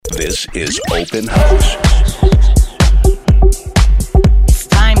This is Open House. It's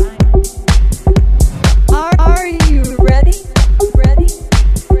time. Are you ready? Ready?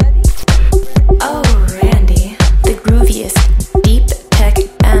 Oh, Randy, the grooviest, deep tech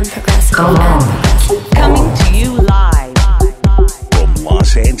and progressive Coming to you live. From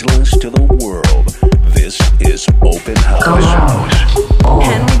Los Angeles to the world, this is Open House.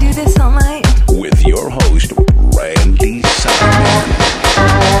 Can we do this all night? With your host, Randy Simon.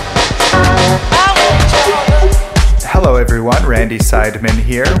 Hello everyone, Randy Seidman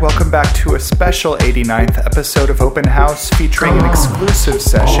here. Welcome back to a special 89th episode of Open House featuring an exclusive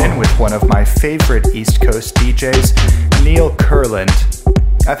session with one of my favorite East Coast DJs, Neil Kurland.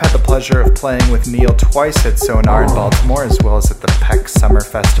 I've had the pleasure of playing with Neil twice at Sonar in Baltimore as well as at the Peck Summer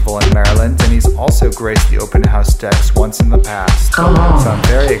Festival in Maryland, and he's also graced the Open House decks once in the past. So I'm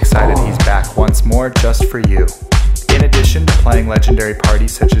very excited he's back once more just for you. In addition to playing legendary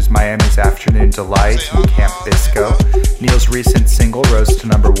parties such as Miami's Afternoon Delight and Camp Bisco, Neil's recent single rose to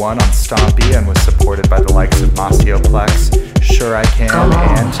number 1 on Stompy and was supported by the likes of Masioplex, Sure I Can,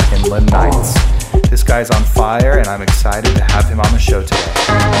 and Inland Nights. This guy's on fire, and I'm excited to have him on the show today.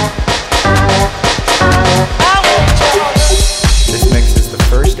 This mix is the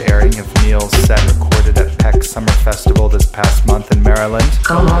first airing of Neil's set recorded at Peck Summer Festival this past month in Maryland.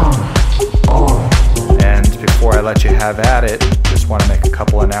 And before I let you have at it, just want to make a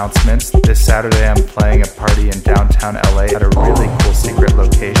couple announcements. This Saturday I'm playing a party in downtown LA at a really cool secret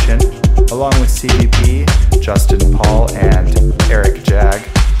location, along with CVP, Justin Paul, and Eric Jag.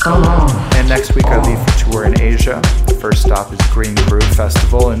 And next week I leave for tour in Asia. The first stop is Green Groove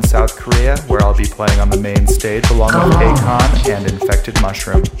Festival in South Korea, where I'll be playing on the main stage along with Akon and Infected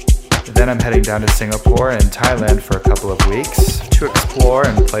Mushroom. Then I'm heading down to Singapore and Thailand for a couple of weeks to explore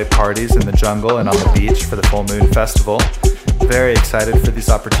and play parties in the jungle and on the beach for the Full Moon Festival. Very excited for these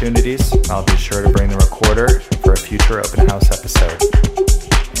opportunities. I'll be sure to bring the recorder for a future Open House episode.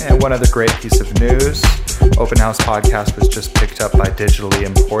 And one other great piece of news, Open House Podcast was just picked up by digitally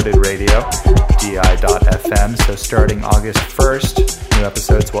imported radio, di.fm, so starting August 1st, new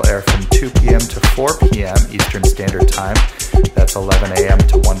episodes will air from 2 p.m. to 4 p.m. Eastern Standard Time. That's 11 a.m.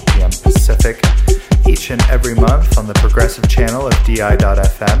 to 1 p.m. Pacific, each and every month on the progressive channel of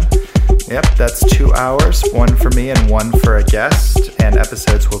di.fm. Yep, that's 2 hours, one for me and one for a guest, and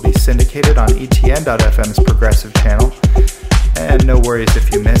episodes will be syndicated on etn.fm's progressive channel. And no worries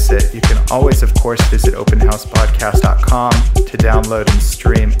if you miss it. You can always, of course, visit openhousepodcast.com to download and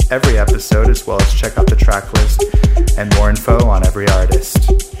stream every episode, as well as check out the track list and more info on every artist.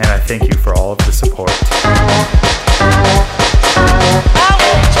 And I thank you for all of the support.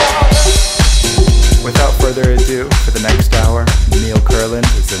 Without further ado, for the next hour, Neil Kurland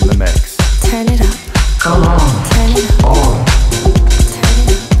is in the mix. Turn it up. Come on. Turn it up.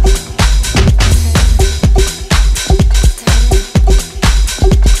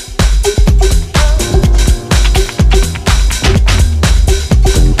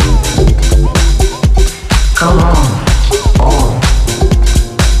 Come on.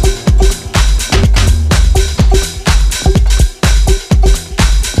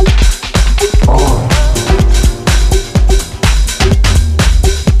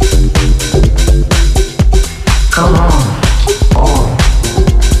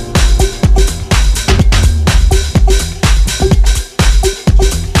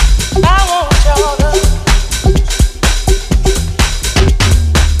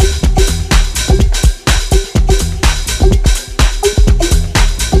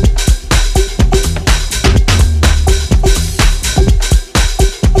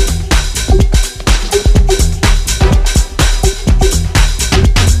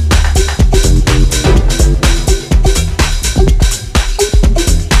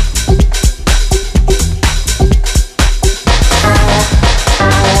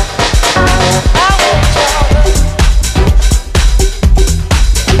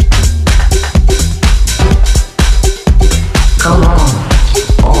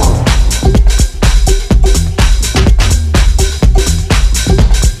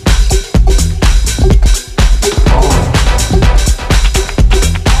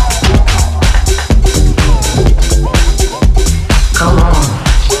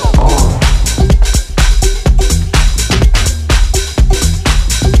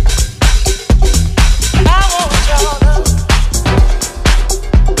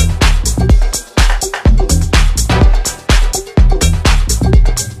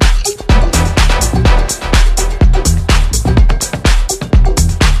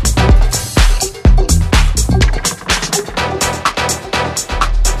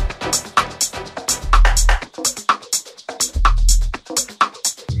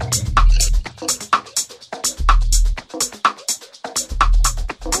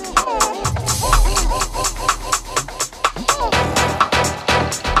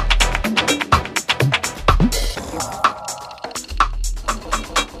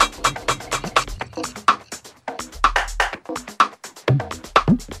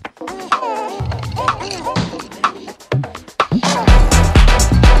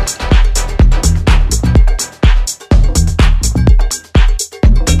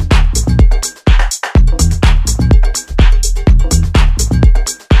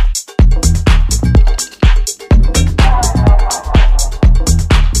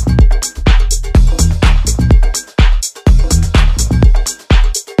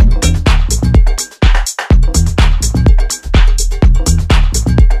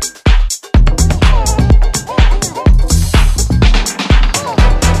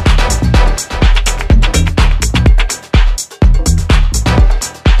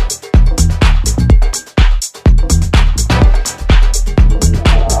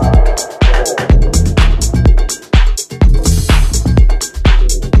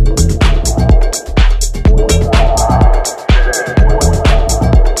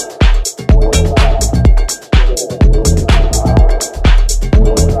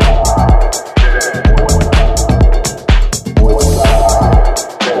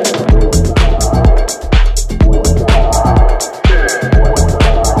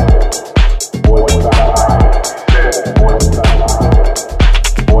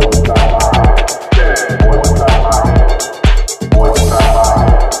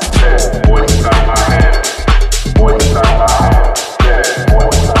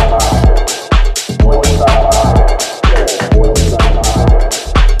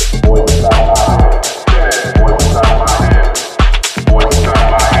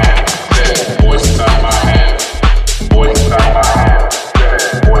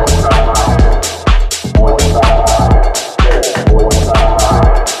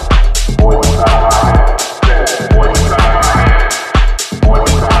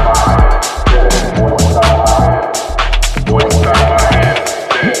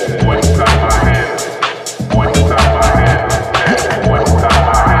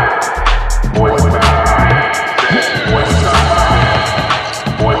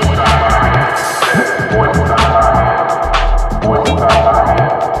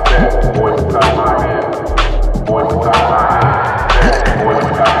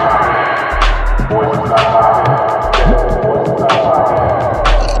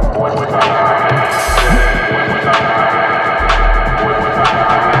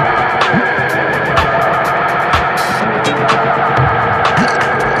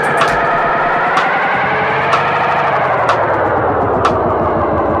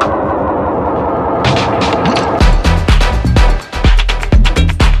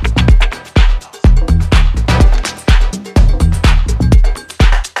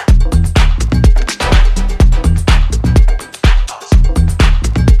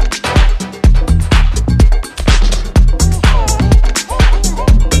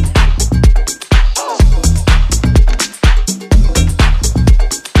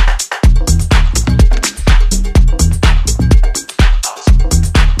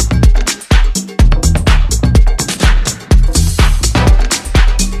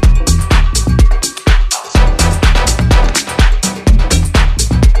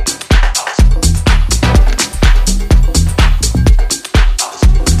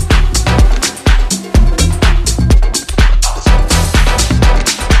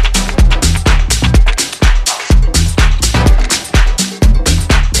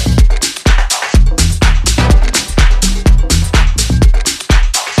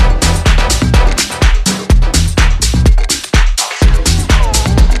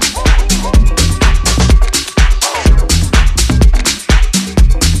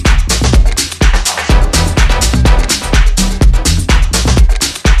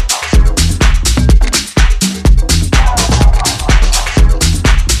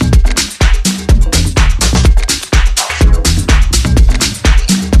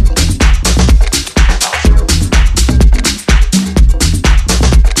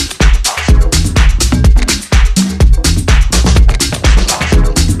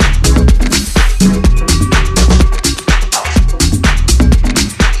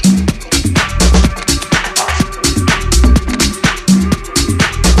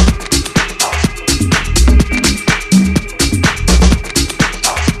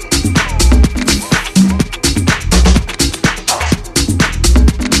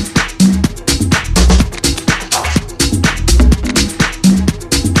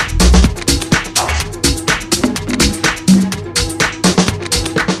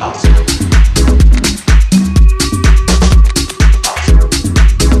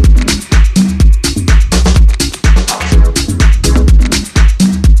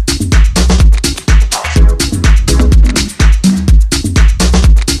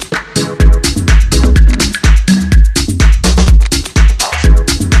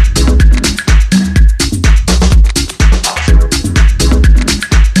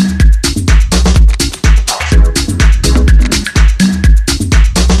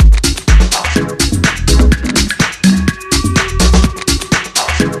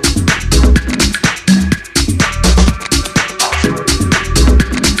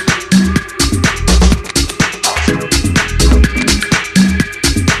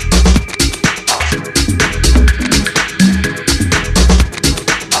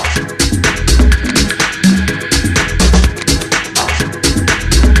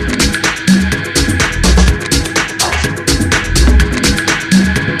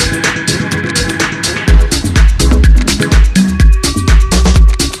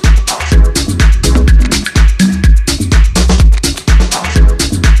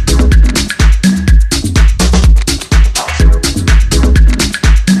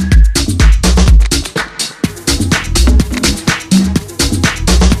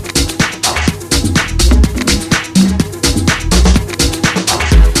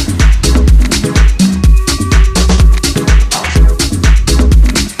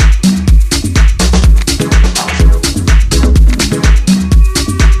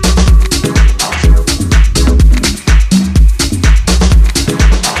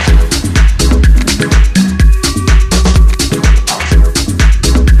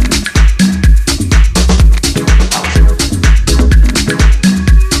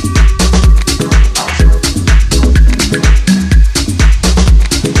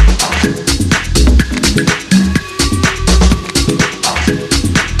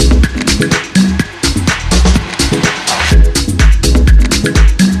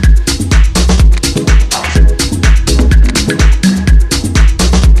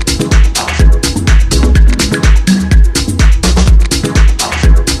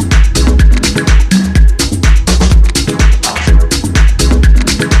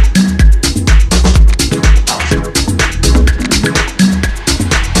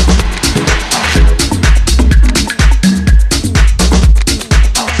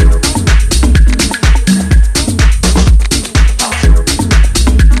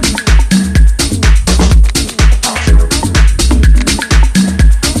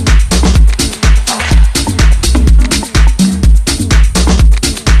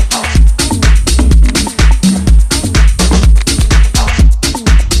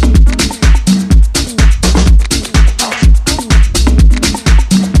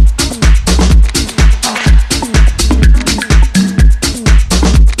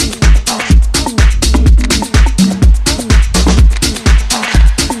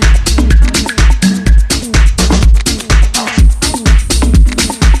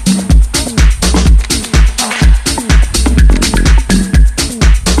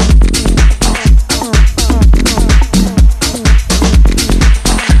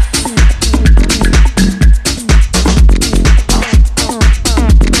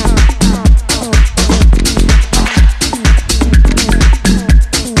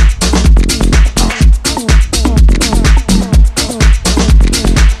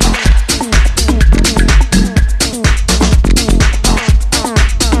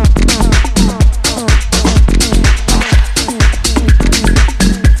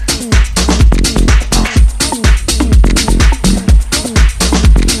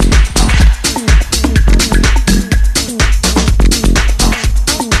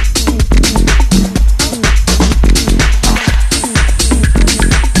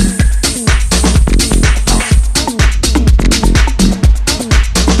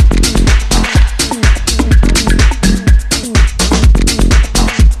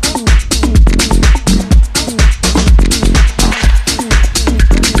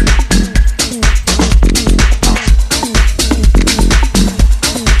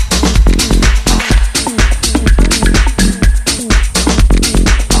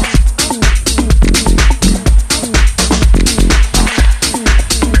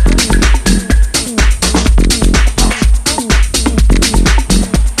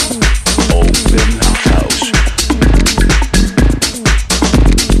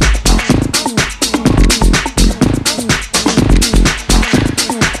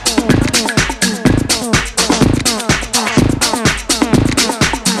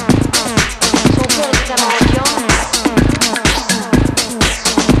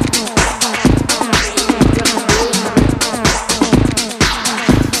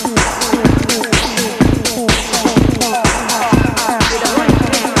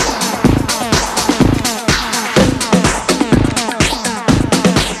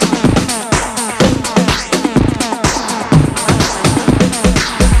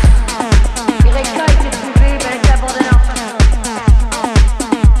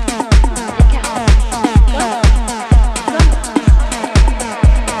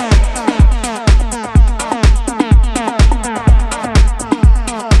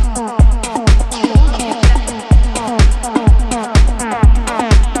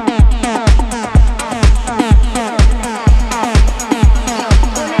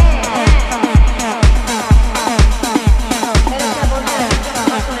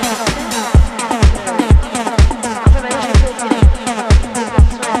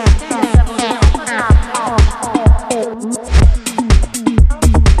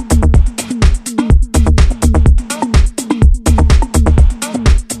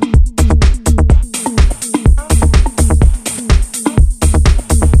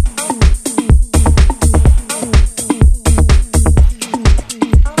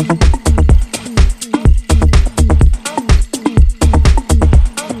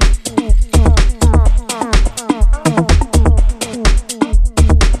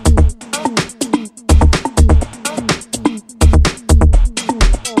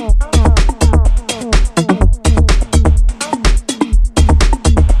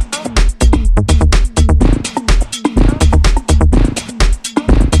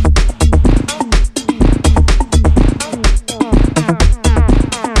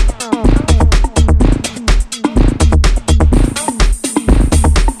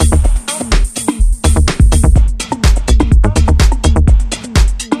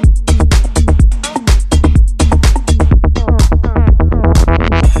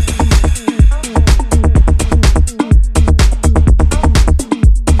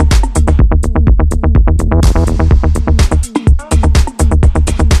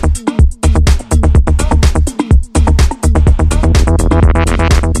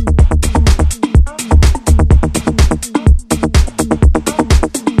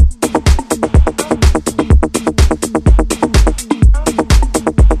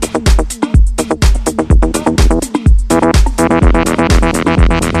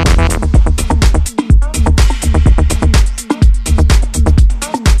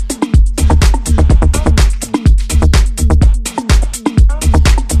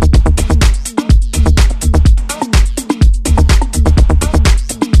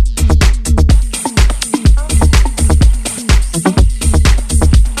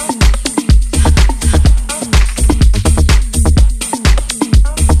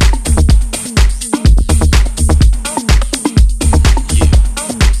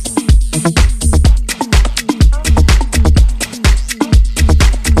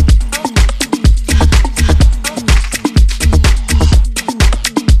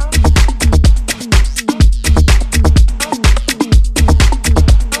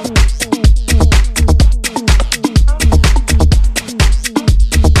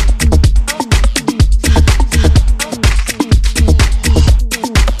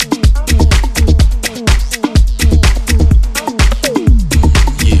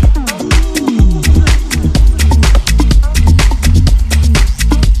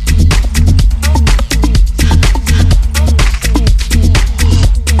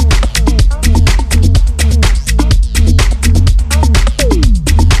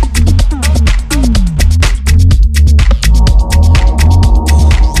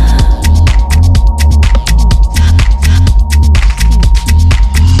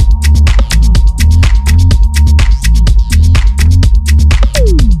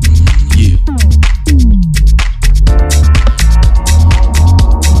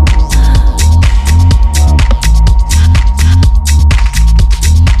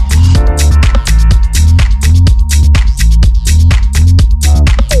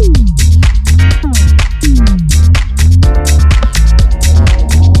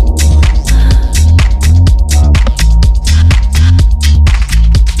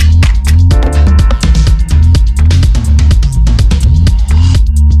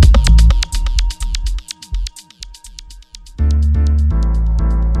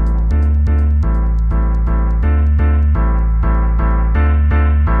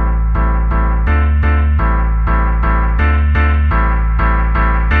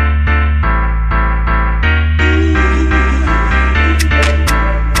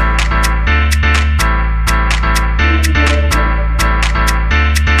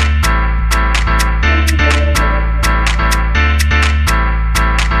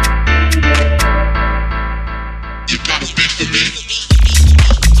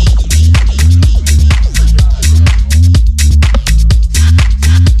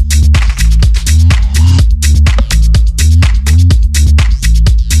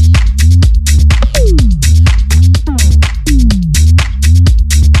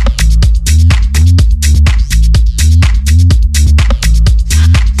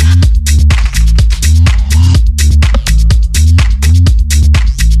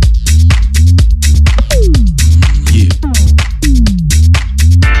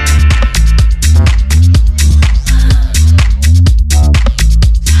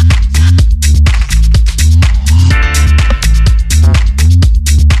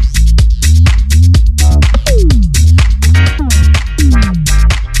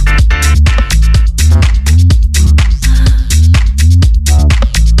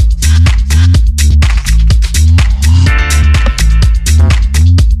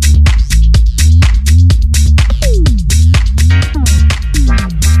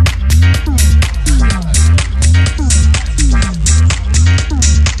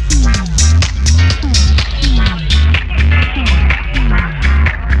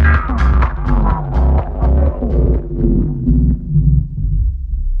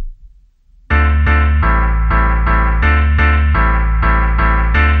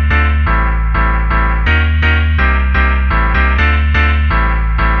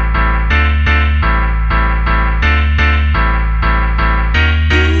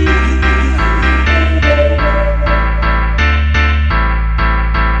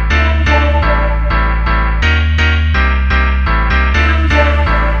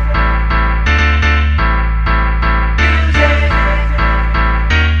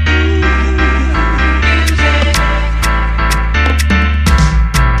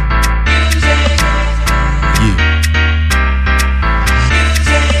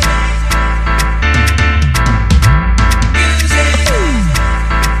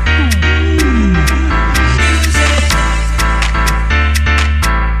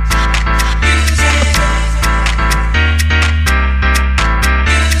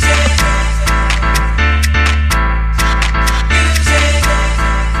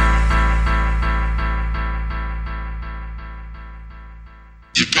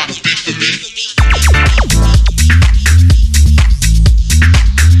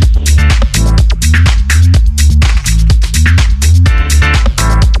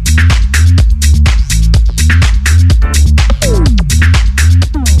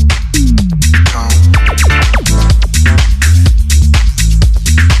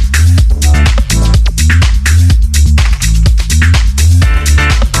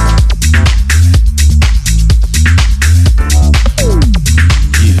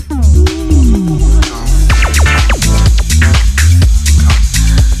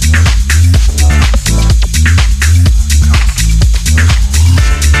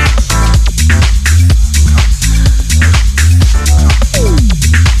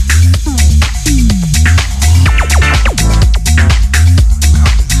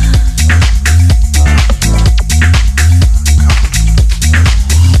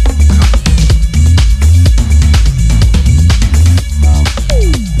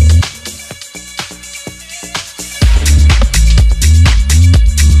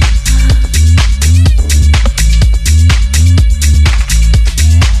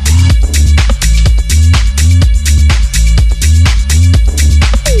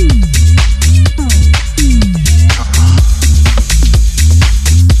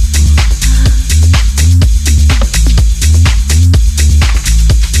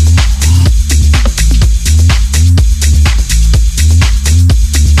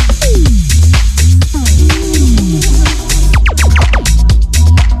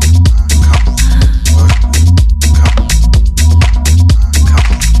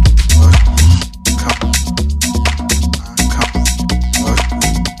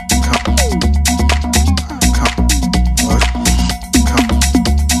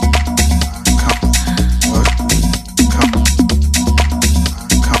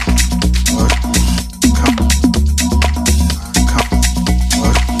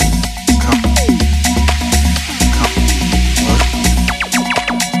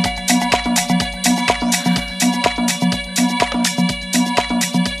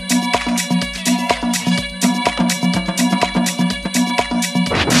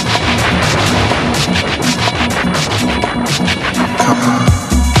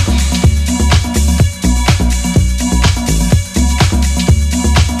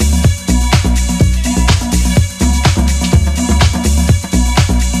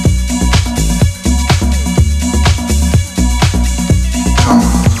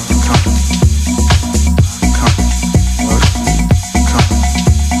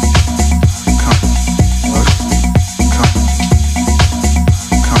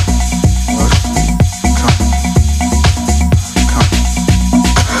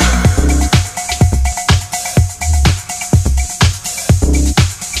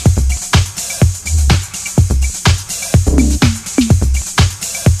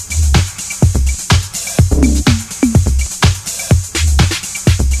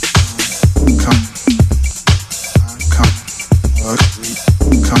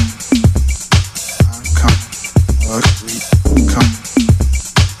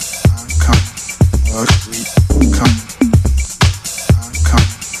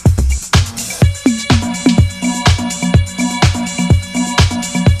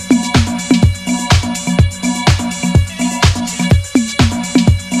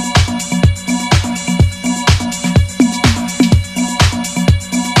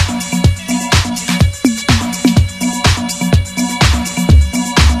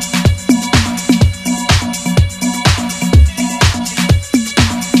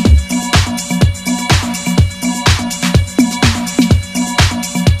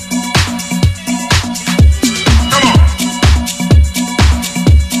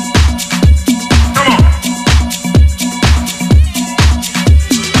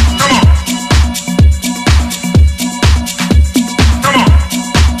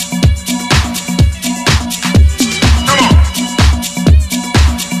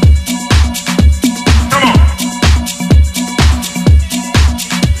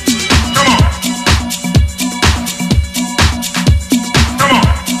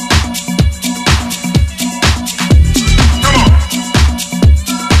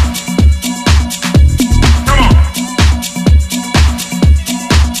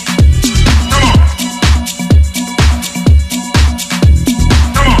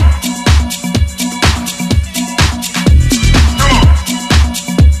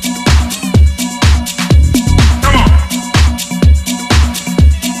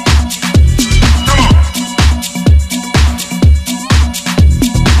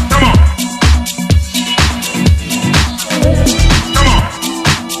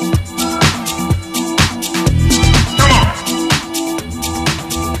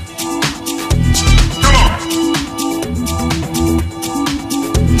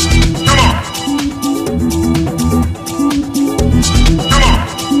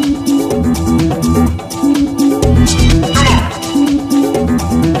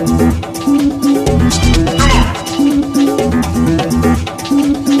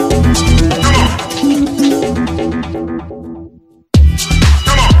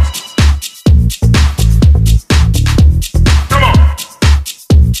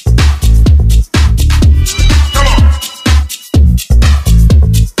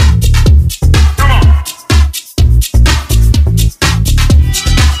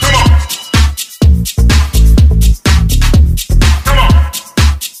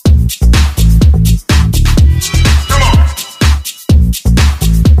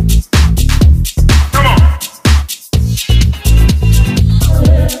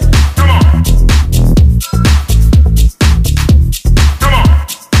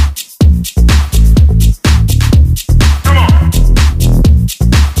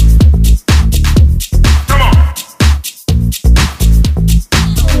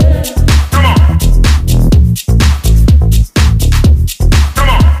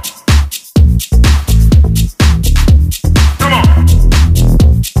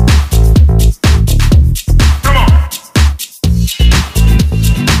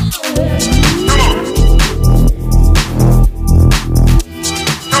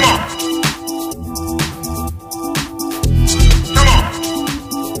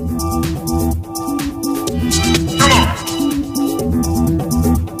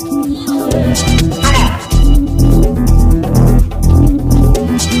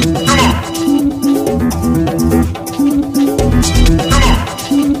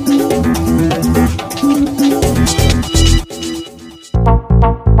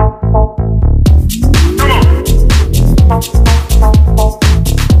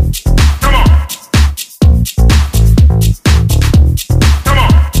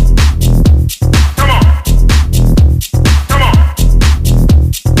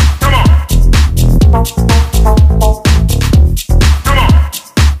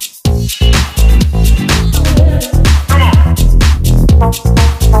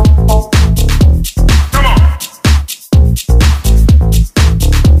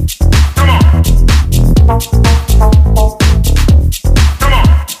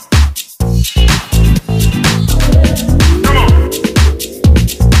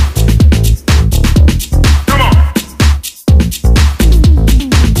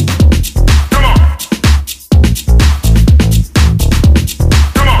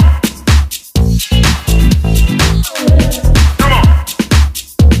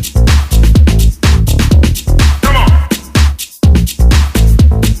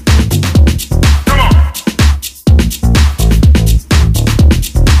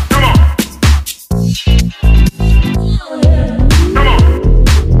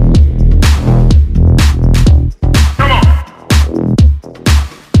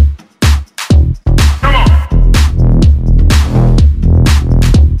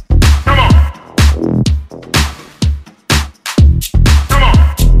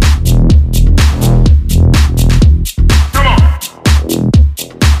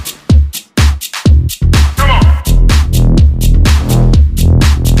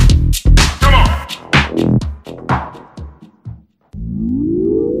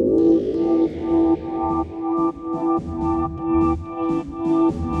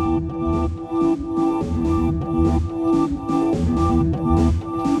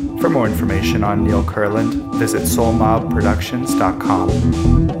 more information on Neil Kurland, visit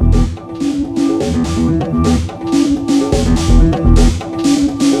soulmobproductions.com.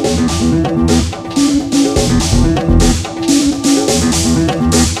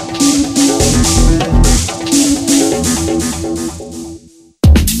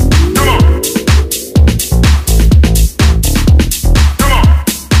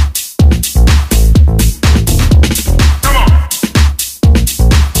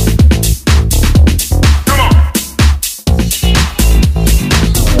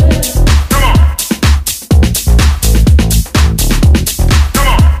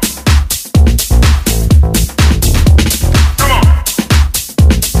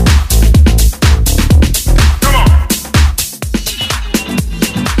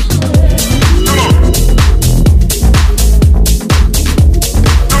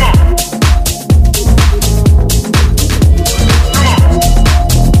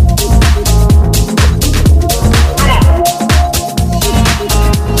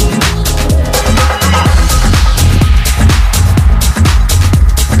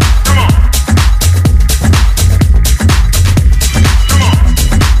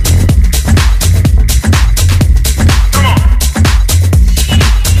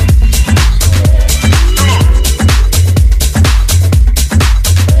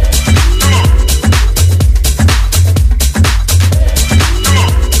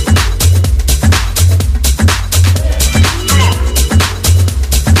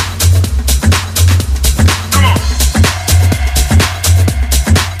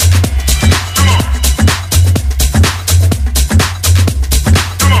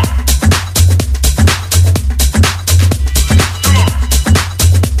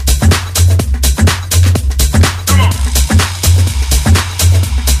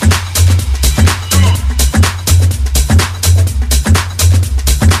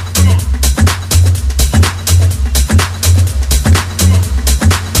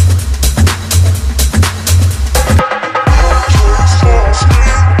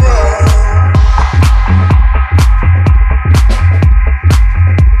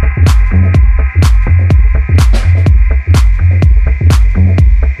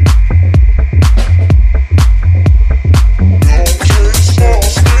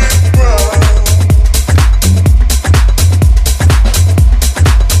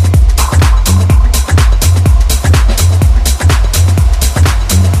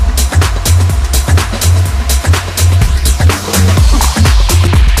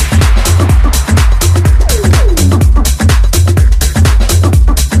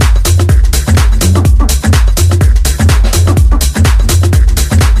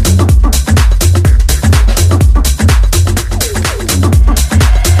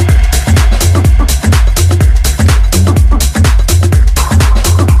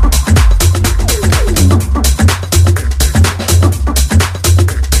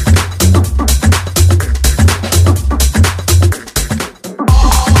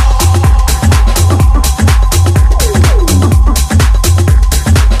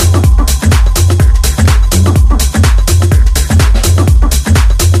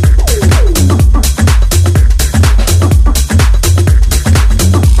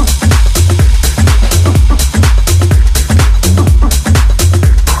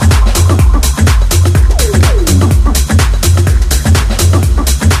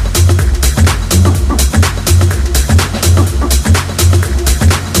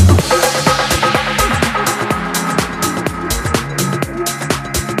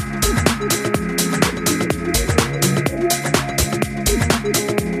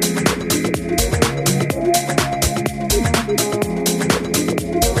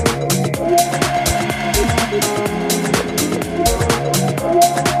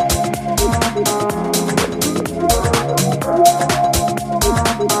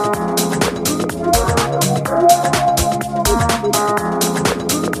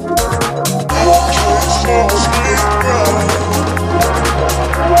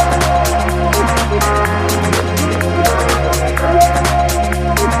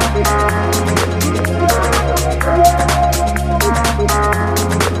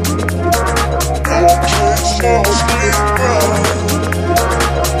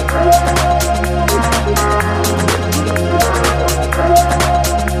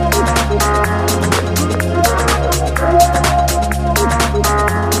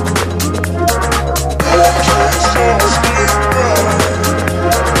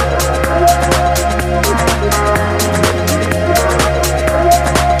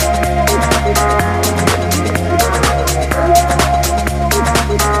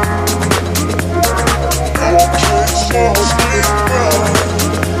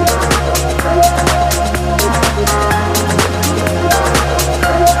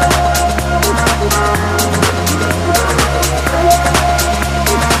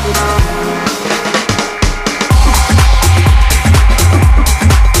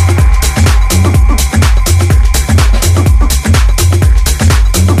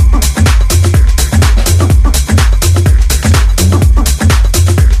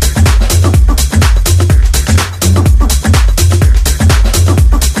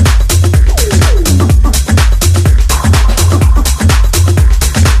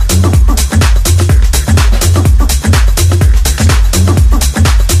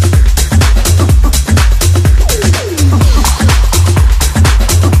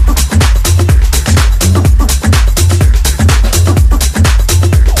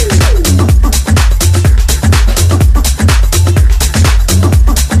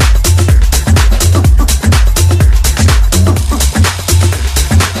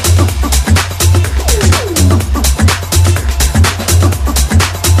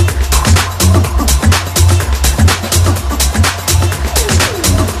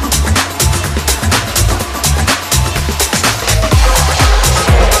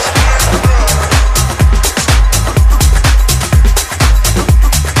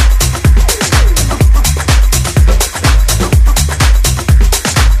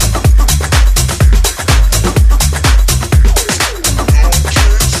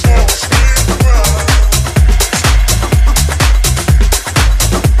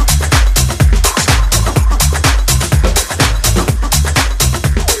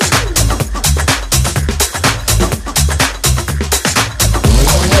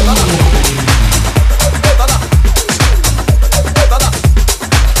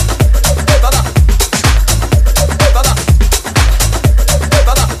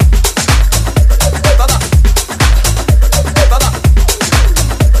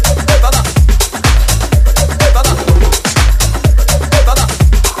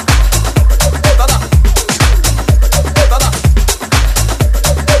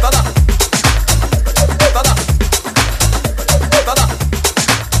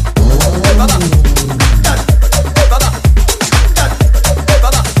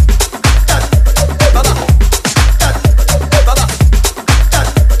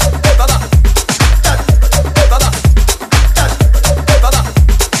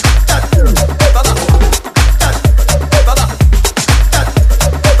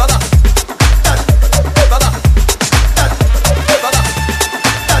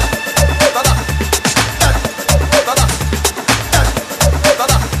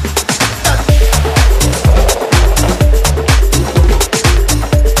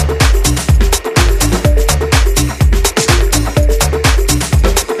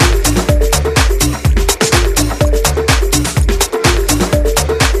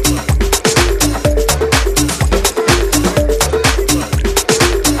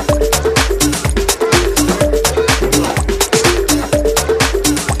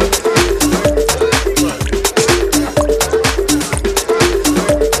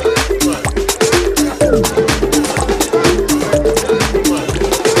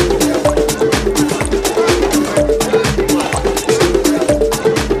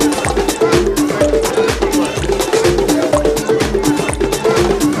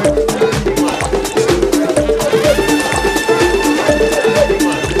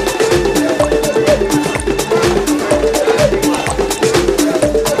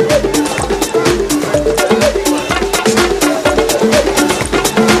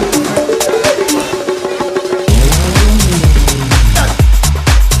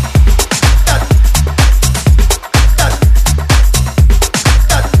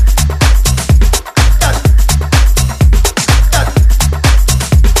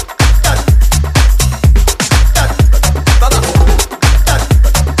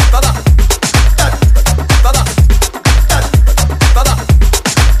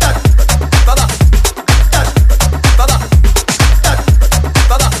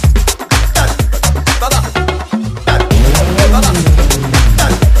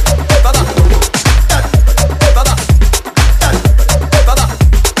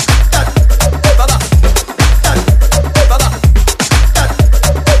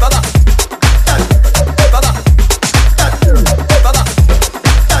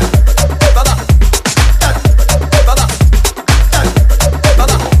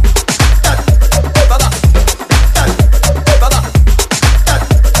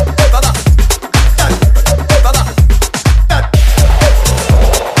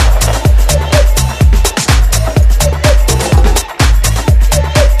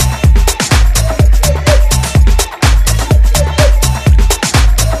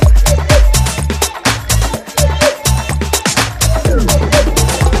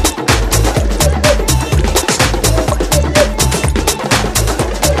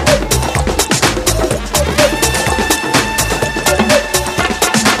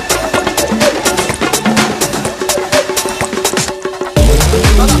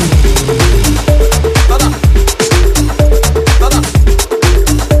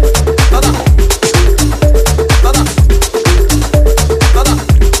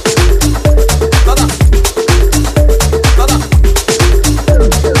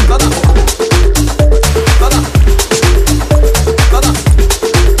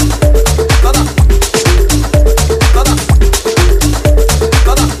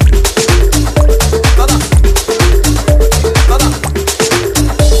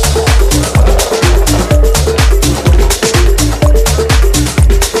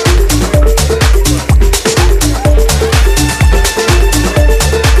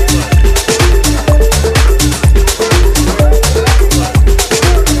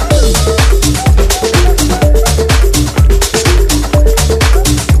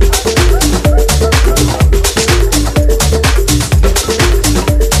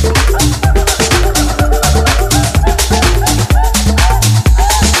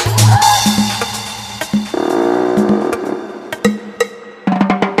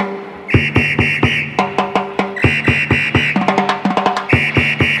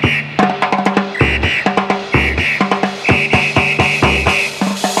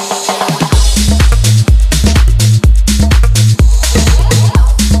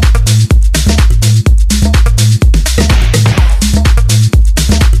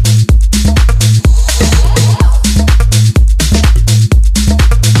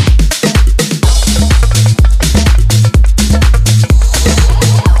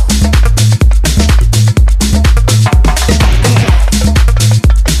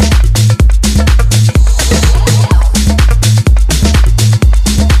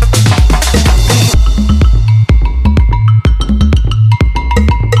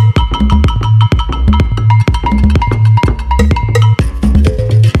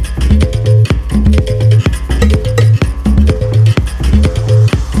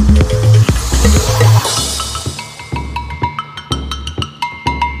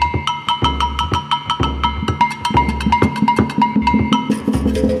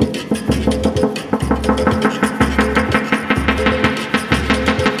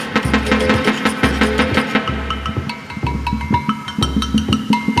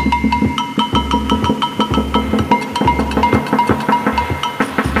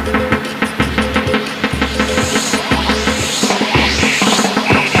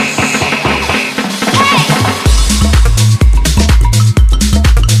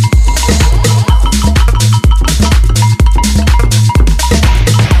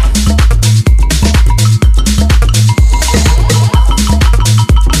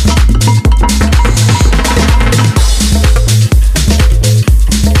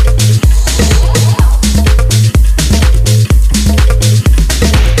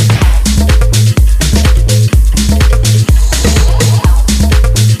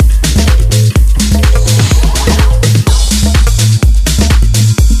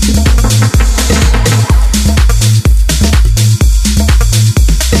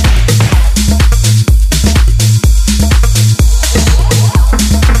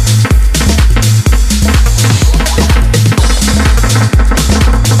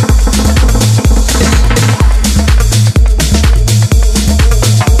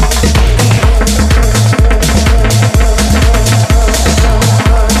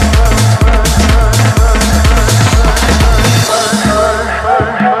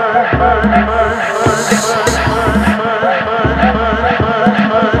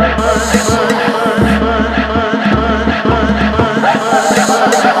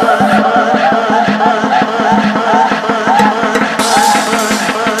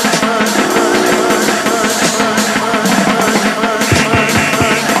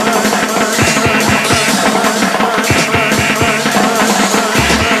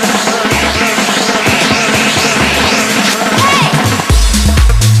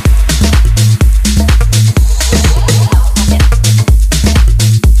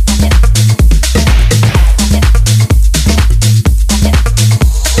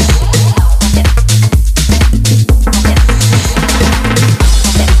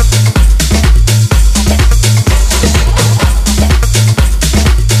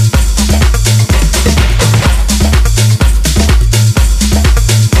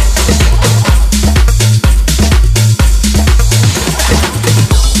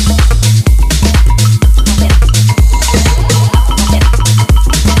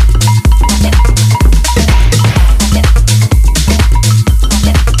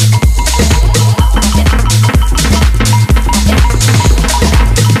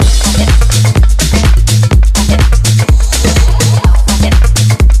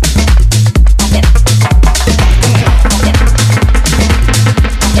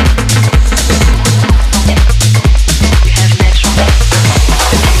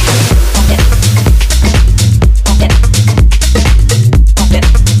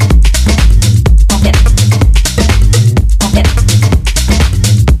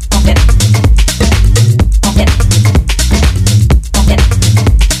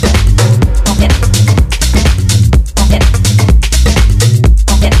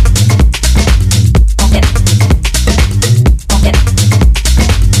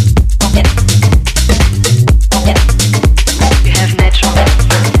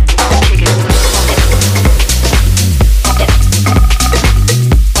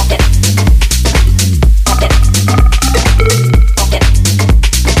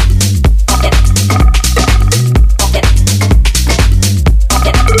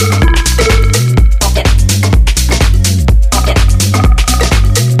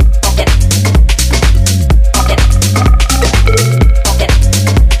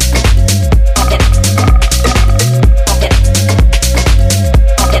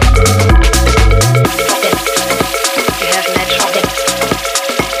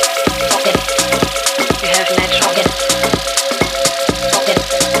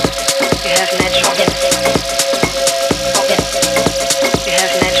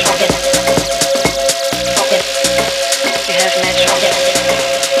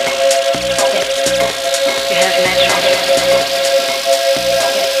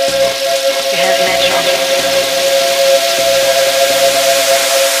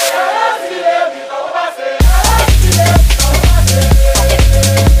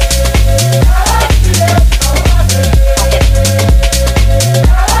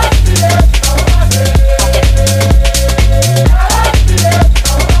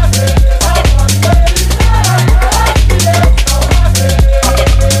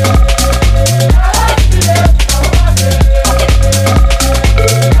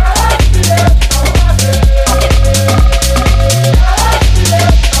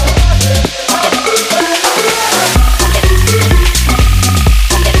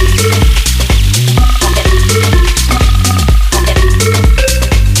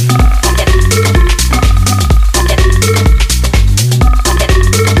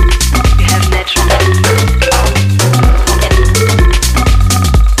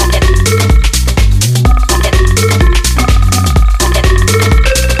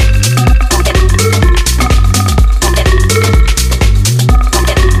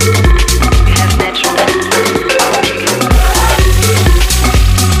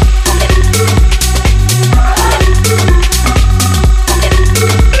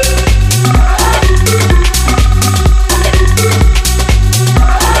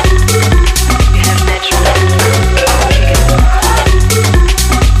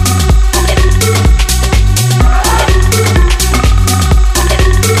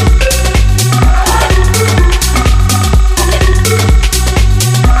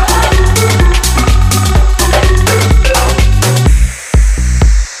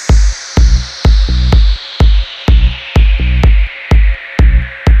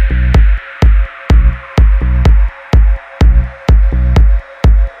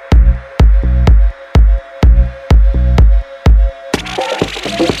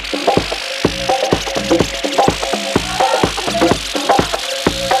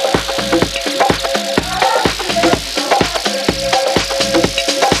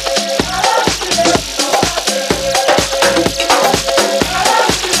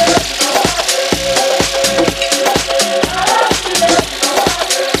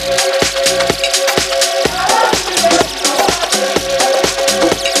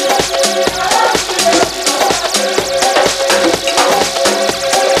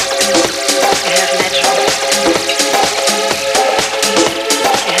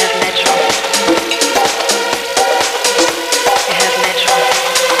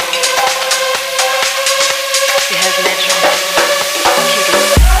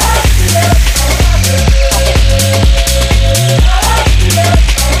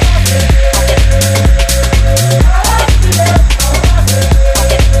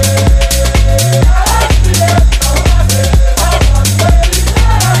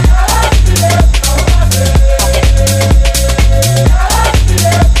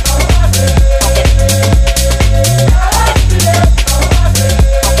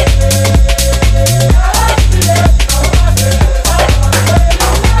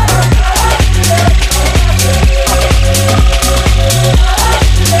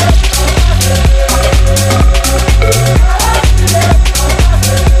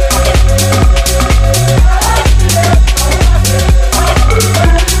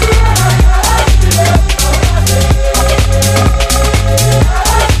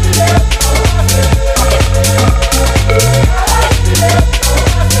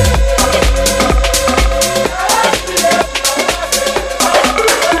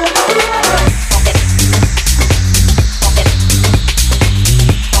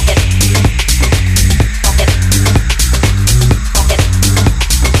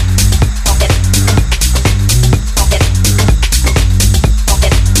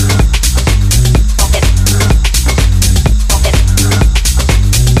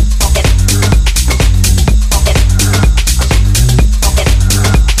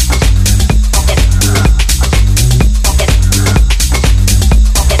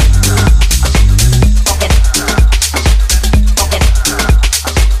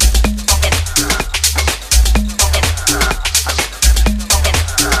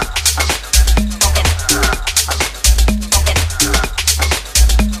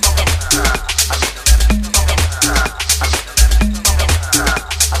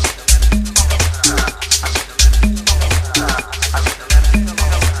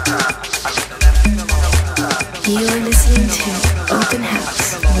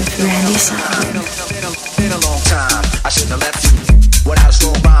 Randy Sound. Been a long time. I shouldn't have left you without a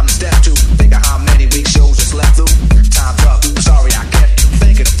strong rhyme to step to. Think of how many weak shows I slept through. Time's up. Sorry I kept you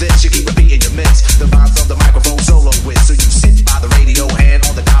thinking of this. You keep repeating your myths. The rhymes of the microphone solo with. So you sit by the radio, hand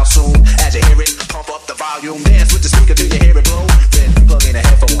on the dial soon. As you hear it, pump up the volume. Dance with the speaker till you hear it blow. Then plug in a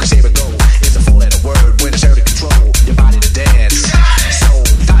headphone, cause here it go. It's a four-letter word when it's heard to control your body to dance. So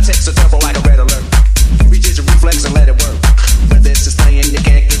context a tempo like a red alert. Reach your reflex and let it work. When this is playing, you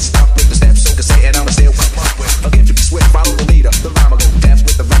can't get stuck with the steps. So can say it, I'ma still come up with a gift to be swift. Follow the leader, the rhyme will go deaf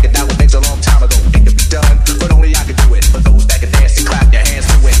with the record that was mixed a long time ago. It could be done, but only I can do it. For those that can dance and clap your hands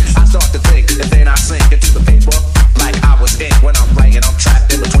to it. I start to think, and then I sink into the paper like I was in. When I'm writing, I'm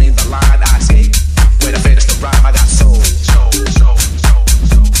trapped in between the line. I escape. When I finish the rhyme, I got soul.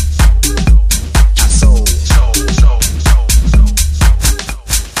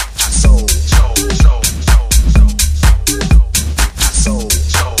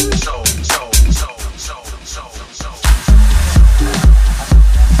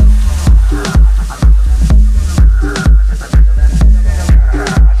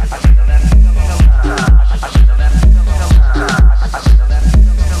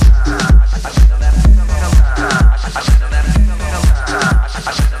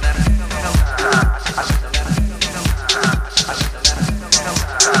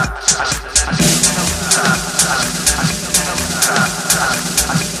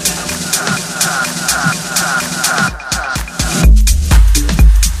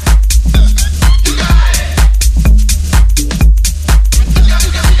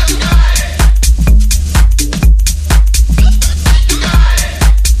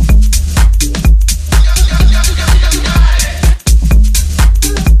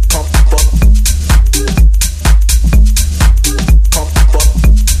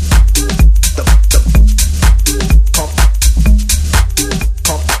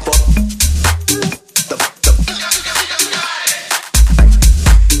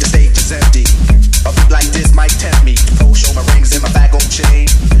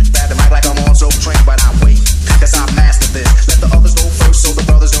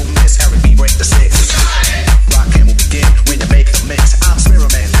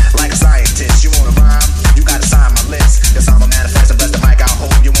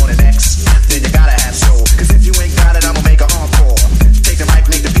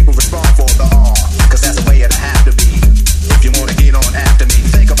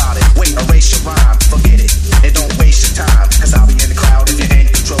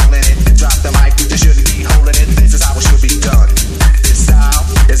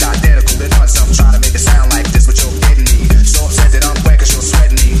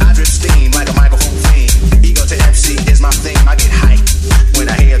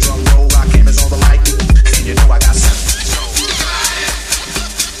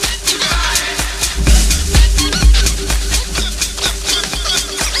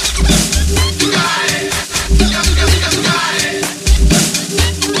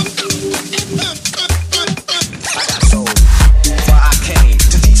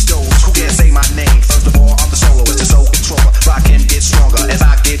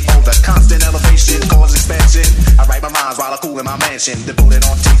 They put it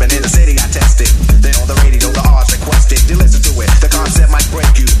on tape and in the city I test it. Then on the radio the odds request it. You listen to it, the concept might break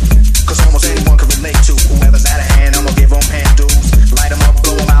you. Cause almost anyone can relate to whoever's out of hand, I'ma give them handles. Light them up,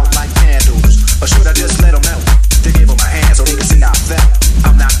 blow them out like candles. Or should I just let them melt? To give them my hand so they can see how I felt.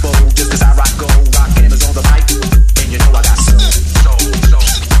 I'm not bold just cause I rock gold. Rock cameras on the mic, and you know I got soul.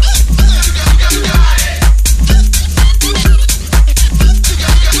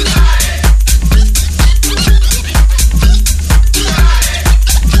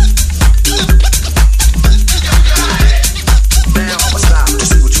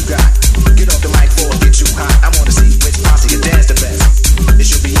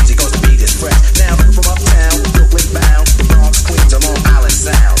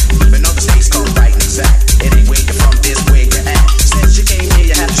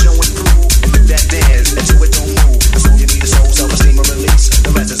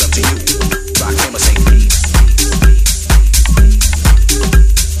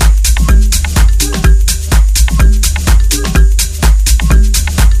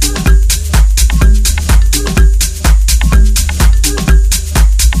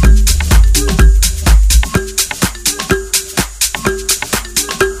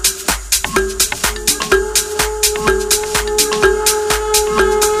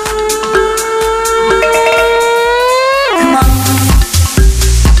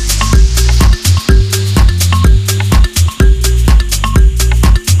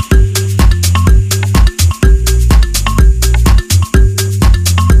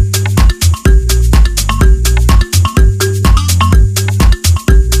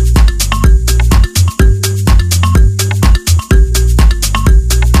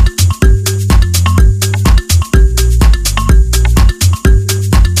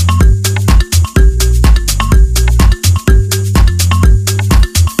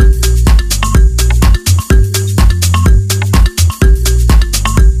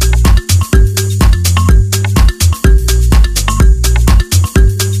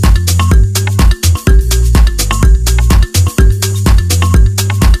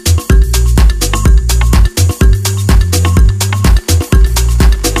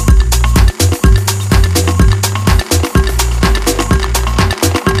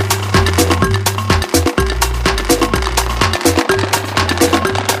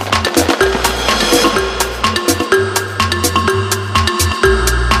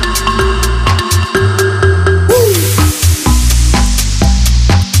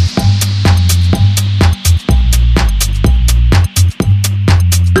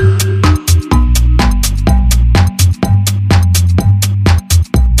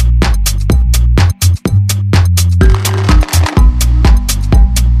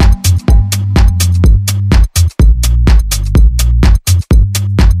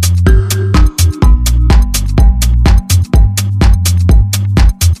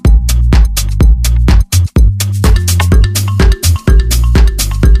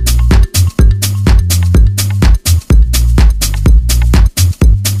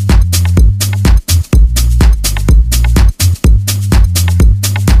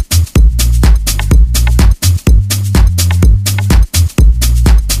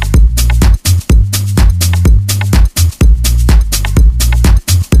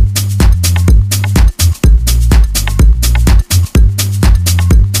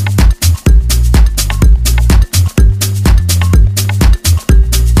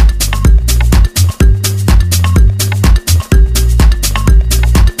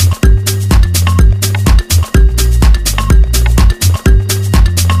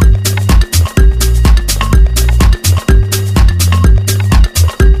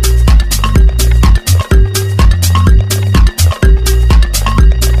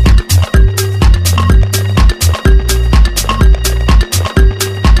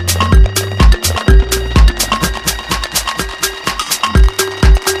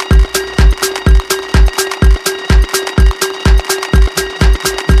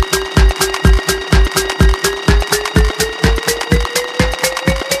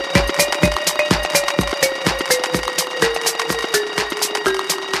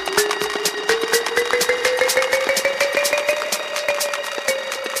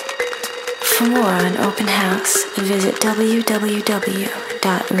 visit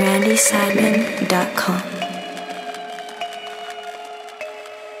www.randyseidman.com.